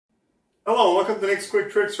Hello, welcome to the next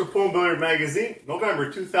Quick Tricks for Pool and Billiard Magazine,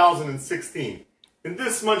 November 2016. In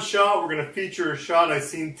this month's shot, we're going to feature a shot I've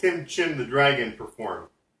seen Tim Chin the Dragon perform.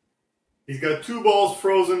 He's got two balls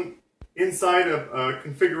frozen inside a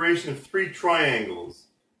configuration of 3 triangles.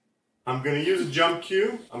 I'm going to use a jump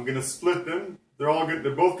cue. I'm going to split them. They're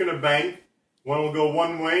both going to bank. One will go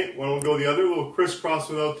one way, one will go the other. A little crisscross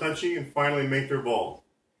without touching, and finally make their balls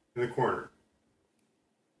in the corner.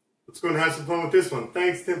 Let's go and have some fun with this one.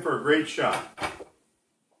 Thanks, Tim, for a great shot.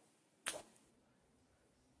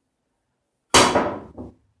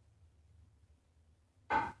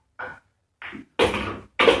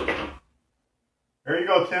 There you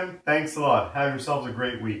go, Tim. Thanks a lot. Have yourselves a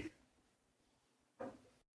great week.